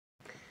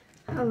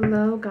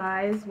Hello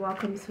guys,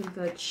 welcome to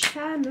the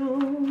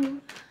channel.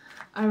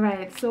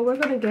 Alright, so we're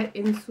going to get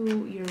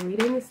into your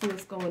reading to see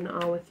what's going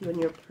on with you and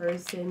your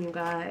person, you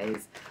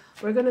guys.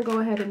 We're going to go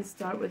ahead and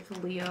start with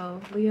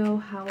Leo. Leo,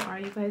 how are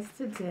you guys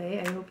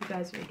today? I hope you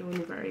guys are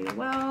doing very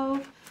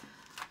well.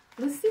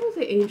 Let's see what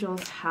the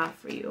angels have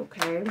for you,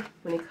 okay?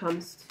 When it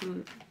comes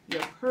to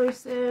your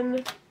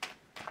person.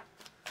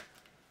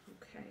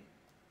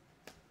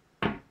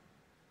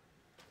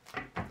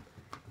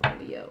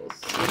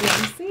 So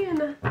I'm seeing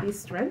the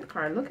Strength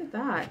card. Look at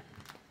that.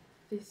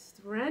 The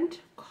Strength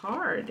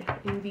card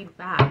in the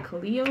back.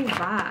 Leo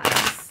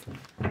vibes.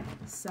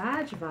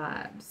 Sag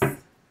vibes.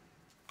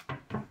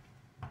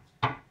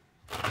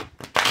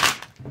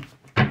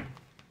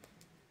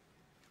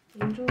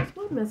 Angels,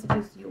 what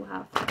messages do you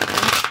have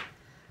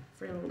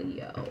for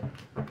Leo?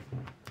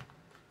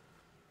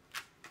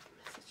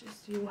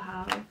 Messages do you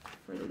have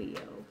for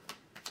Leo?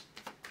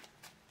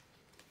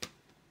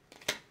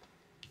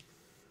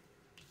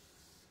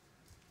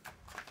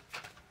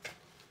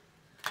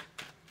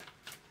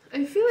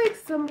 I feel like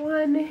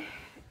someone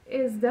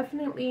is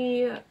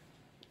definitely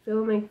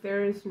feeling like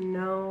there's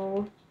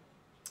no,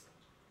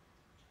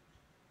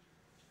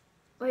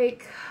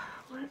 like,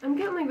 I'm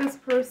getting like this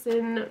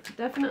person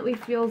definitely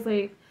feels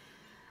like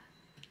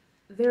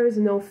there is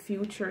no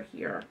future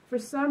here. For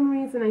some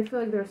reason, I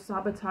feel like they're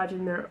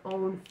sabotaging their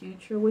own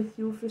future with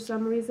you for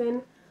some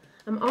reason.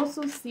 I'm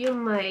also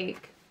seeing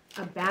like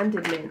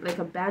abandonment, like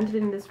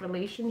abandoning this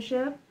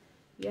relationship.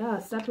 Yeah,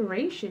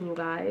 separation, you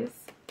guys.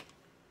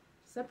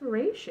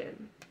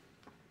 Separation.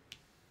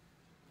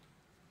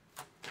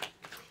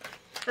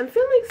 I'm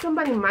feeling like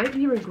somebody might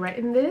be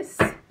regretting this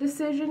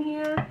decision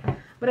here,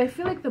 but I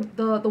feel like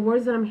the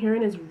words that I'm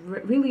hearing is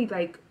really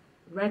like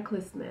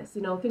recklessness,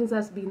 you know, things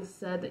that's being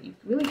said that you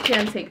really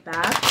can't take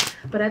back,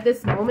 but at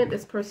this moment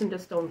this person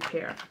just don't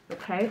care,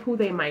 okay? Who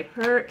they might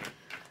hurt,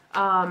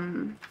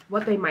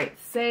 what they might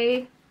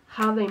say,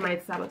 how they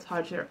might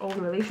sabotage their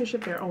own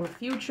relationship, their own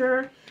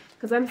future,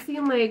 because I'm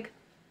seeing like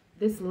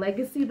this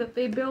legacy that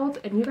they built,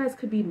 and you guys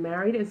could be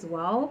married as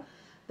well,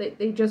 that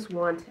they just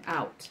want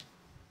out.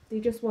 They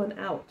just want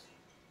out,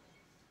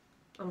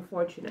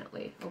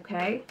 unfortunately,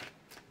 okay?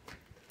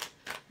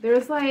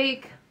 There's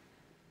like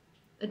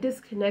a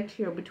disconnect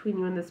here between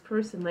you and this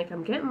person. Like,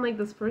 I'm getting like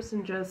this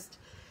person just,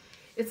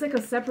 it's like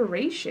a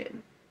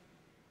separation.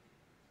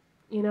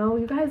 You know,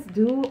 you guys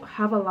do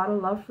have a lot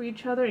of love for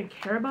each other and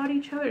care about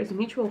each other. There's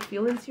mutual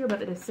feelings here,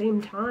 but at the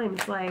same time,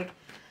 it's like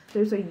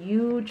there's a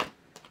huge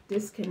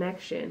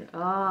disconnection.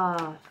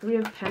 Three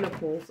of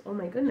Pentacles. Oh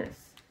my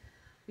goodness.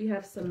 We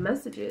have some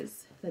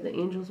messages that the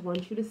angels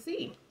want you to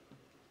see.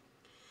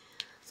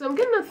 So I'm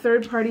getting a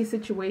third-party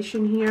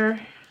situation here.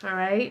 All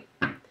right.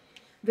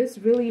 This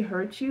really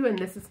hurt you, and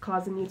this is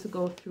causing you to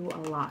go through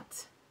a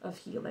lot of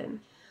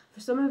healing. For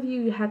some of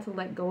you, you had to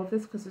let go of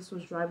this because this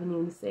was driving you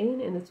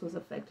insane, and this was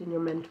affecting your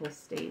mental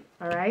state.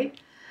 All right.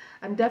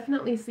 I'm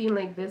definitely seeing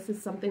like this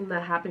is something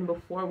that happened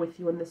before with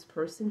you and this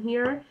person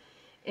here.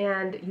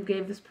 And you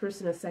gave this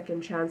person a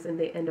second chance and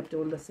they end up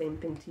doing the same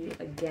thing to you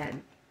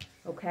again,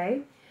 okay?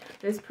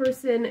 This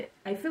person,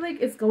 I feel like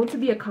it's going to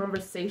be a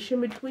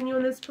conversation between you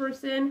and this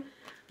person,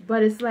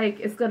 but it's like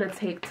it's going to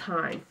take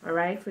time, all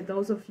right? For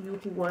those of you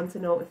who want to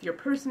know if your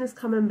person is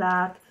coming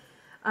back,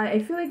 I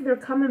feel like they're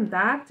coming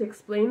back to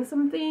explain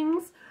some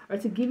things or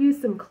to give you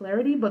some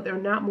clarity, but they're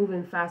not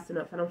moving fast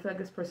enough. I don't feel like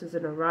this person's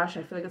in a rush.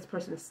 I feel like this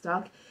person is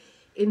stuck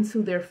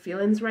into their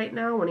feelings right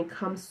now when it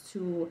comes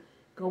to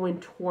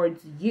going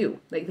towards you.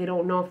 Like, they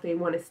don't know if they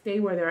want to stay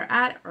where they're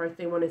at or if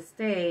they want to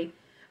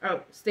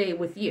stay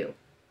with you.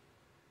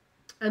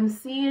 I'm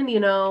seeing, you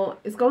know,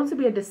 it's going to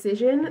be a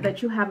decision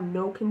that you have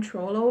no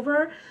control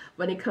over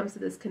when it comes to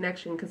this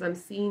connection, because I'm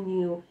seeing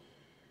you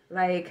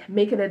like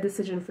making a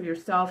decision for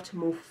yourself to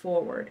move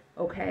forward,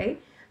 okay?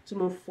 To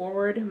move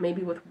forward,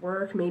 maybe with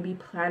work, maybe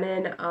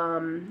planning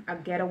a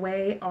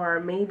getaway,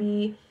 or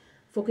maybe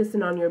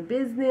focusing on your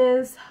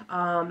business,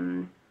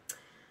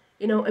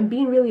 you know, and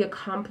being really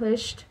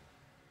accomplished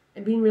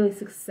and being really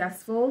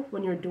successful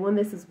when you're doing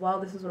this as well.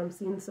 This is what I'm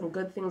seeing. Some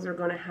good things are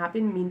going to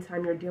happen.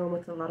 Meantime, you're dealing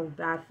with a lot of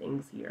bad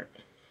things here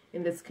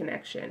in this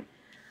connection.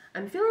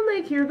 I'm feeling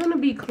like you're going to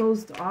be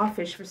closed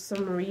offish for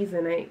some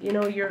reason. You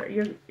know, you're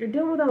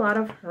dealing with a lot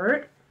of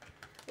hurt,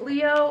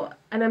 Leo,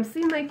 and I'm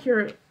seeing like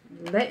you're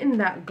letting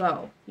that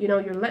go. You know,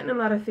 you're letting a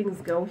lot of things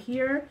go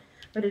here,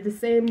 but at the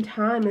same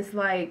time, it's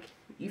like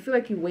you feel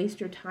like you waste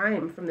your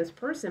time from this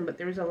person, but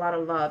there's a lot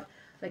of love,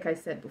 like I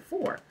said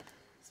before,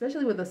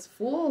 especially with this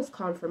Fool's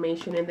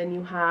confirmation, and then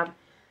you have,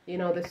 you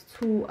know, this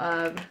Two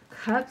of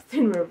Cups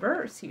in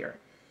reverse here.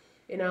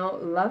 You know,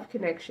 love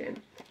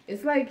connection.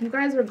 It's like you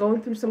guys are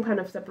going through some kind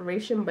of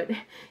separation, but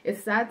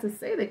it's sad to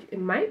say that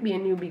it might be a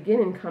new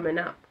beginning coming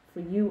up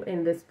for you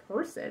and this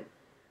person,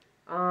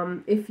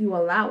 if you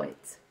allow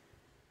it.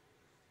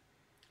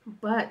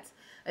 But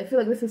I feel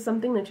like this is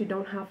something that you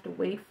don't have to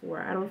wait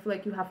for. I don't feel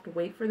like you have to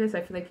wait for this.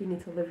 I feel like you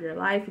need to live your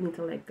life. You need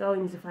to let go.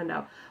 You need to find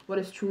out what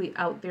is truly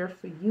out there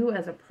for you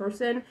as a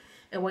person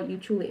and what you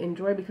truly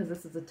enjoy, because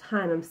this is a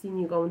time I'm seeing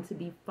you going to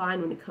be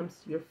fine when it comes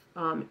to your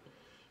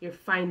your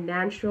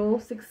financial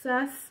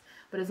success,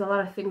 but there's a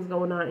lot of things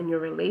going on in your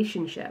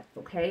relationship,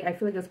 okay? I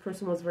feel like this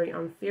person was very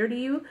unfair to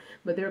you,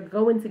 but they're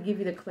going to give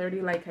you the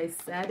clarity. Like I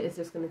said, it's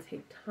just going to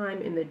take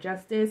time in the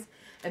justice.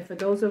 And for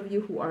those of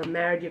you who are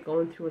married, you're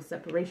going through a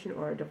separation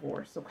or a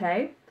divorce,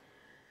 okay?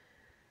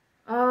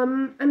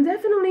 I'm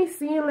definitely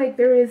seeing like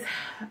there is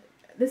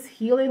this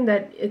healing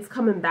that it's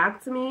coming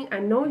back to me. I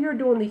know you're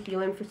doing the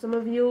healing. For some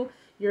of you,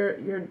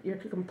 you're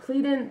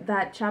completing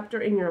that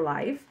chapter in your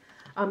life.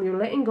 You're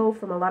letting go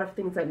from a lot of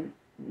things that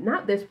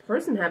not this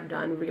person have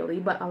done really,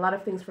 but a lot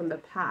of things from the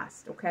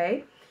past,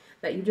 okay,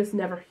 that you just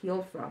never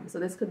healed from. So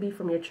this could be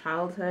from your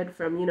childhood,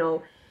 from, you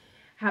know,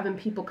 having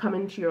people come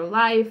into your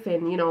life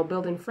and, you know,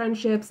 building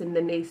friendships, and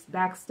then they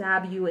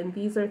backstab you, and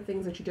these are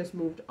things that you just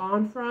moved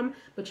on from,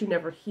 but you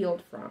never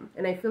healed from.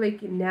 And I feel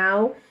like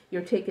now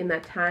you're taking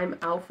that time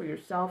out for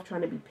yourself,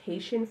 trying to be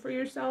patient for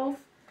yourself,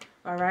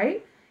 all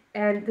right?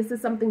 And this is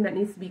something that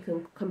needs to be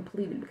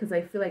completed, because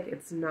I feel like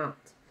it's not.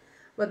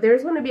 But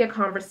there's going to be a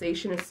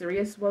conversation, a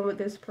serious one with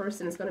this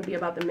person. It's going to be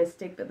about the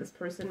mistake that this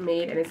person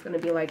made. And it's going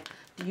to be like,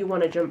 do you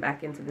want to jump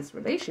back into this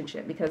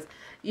relationship? Because,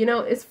 you know,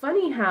 it's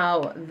funny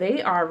how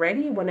they are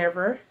ready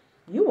whenever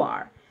you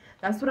are.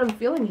 That's what I'm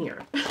feeling here.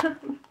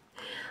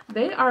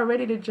 They are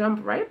ready to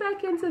jump right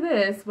back into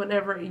this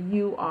whenever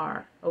you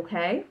are.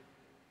 Okay?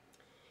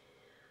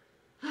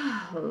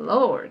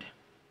 Lord.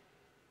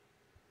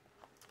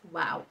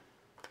 Wow.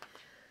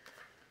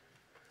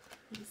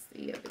 Let's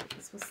see. I think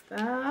this was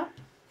that.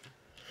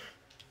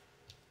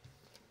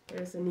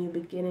 There's a new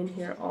beginning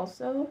here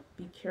also.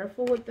 Be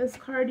careful with this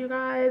card, you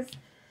guys.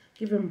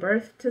 Giving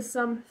birth to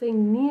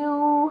something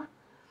new.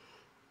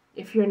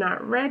 If you're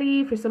not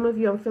ready, for some of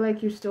you, I feel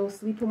like you're still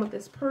sleeping with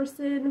this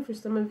person. For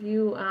some of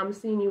you, I'm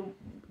seeing you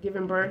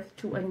giving birth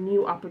to a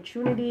new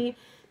opportunity.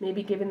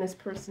 Maybe giving this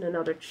person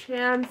another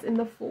chance in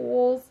the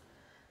Fools.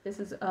 This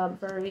is a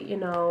very, you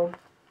know,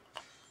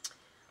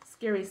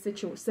 scary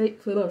situation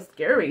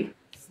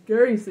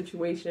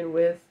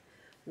with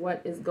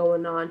what is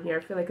going on here. I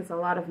feel like it's a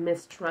lot of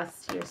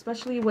mistrust here,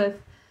 especially with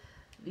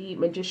the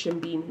Magician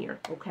being here,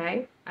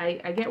 okay?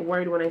 I get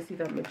worried when I see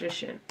the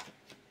Magician.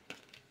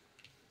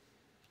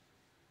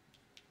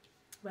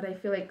 But I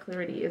feel like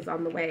clarity is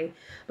on the way.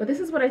 But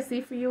this is what I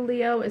see for you,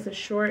 Leo. It's a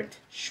short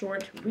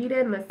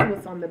reading. Let's see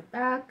what's on the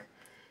back.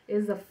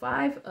 Is the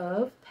 5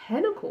 of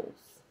Pentacles.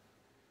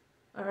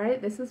 All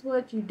right, this is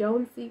what you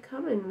don't see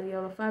coming,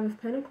 Leo. The 5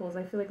 of Pentacles.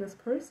 I feel like this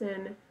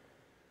person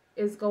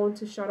is going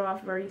to shut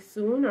off very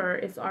soon, or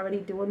is already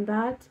doing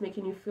that,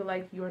 making you feel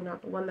like you are not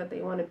the one that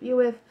they want to be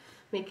with,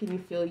 making you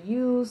feel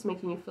used,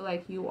 making you feel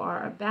like you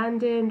are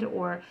abandoned,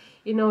 or,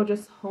 you know,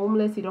 just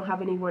homeless. You don't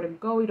have anywhere to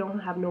go. You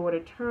don't have nowhere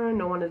to turn,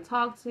 no one to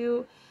talk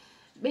to,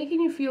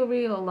 making you feel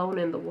really alone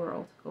in the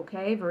world,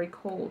 okay? Very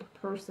cold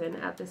person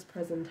at this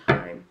present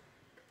time.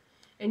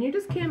 And you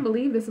just can't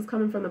believe this is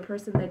coming from the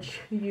person that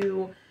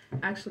you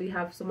actually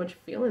have so much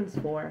feelings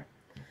for.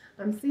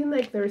 I'm seeing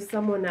like there's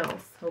someone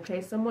else,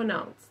 okay? Someone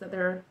else that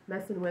they're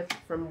messing with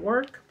from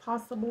work,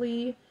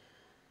 possibly.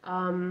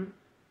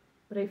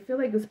 But I feel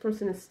like this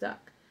person is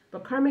stuck.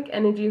 But karmic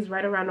energy is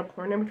right around the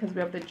corner, because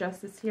we have the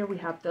Justice here. We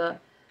have the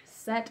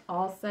set,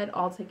 all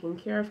taken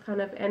care of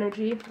kind of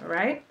energy, all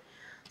right?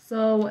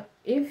 So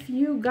if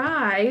you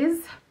guys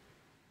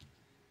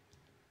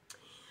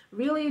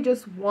really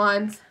just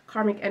want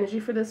karmic energy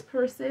for this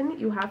person,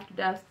 you have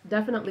to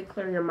definitely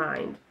clear your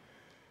mind.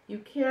 You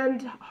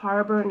can't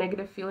harbor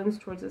negative feelings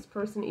towards this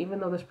person,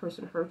 even though this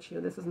person hurt you.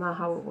 This is not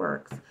how it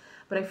works.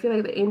 But I feel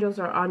like the angels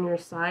are on your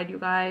side, you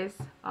guys.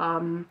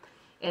 And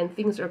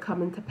things are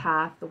coming to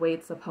pass the way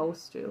it's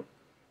supposed to.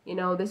 You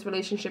know, this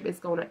relationship is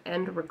going to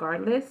end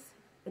regardless,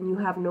 and you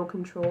have no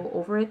control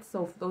over it.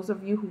 So for those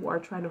of you who are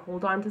trying to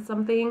hold on to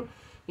something,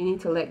 you need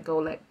to let go,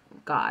 let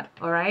God,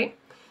 all right?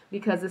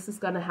 Because this is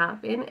going to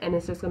happen, and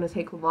it's just going to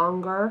take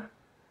longer,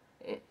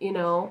 you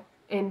know,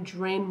 and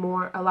drain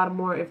a lot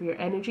more of your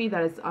energy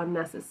that is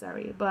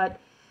unnecessary. But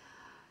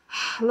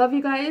love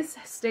you guys.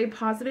 Stay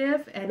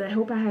positive, and I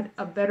hope I had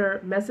a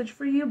better message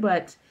for you,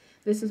 but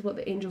this is what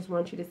the angels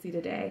want you to see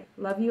today.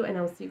 Love you, and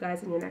I'll see you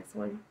guys in your next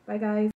one. Bye, guys.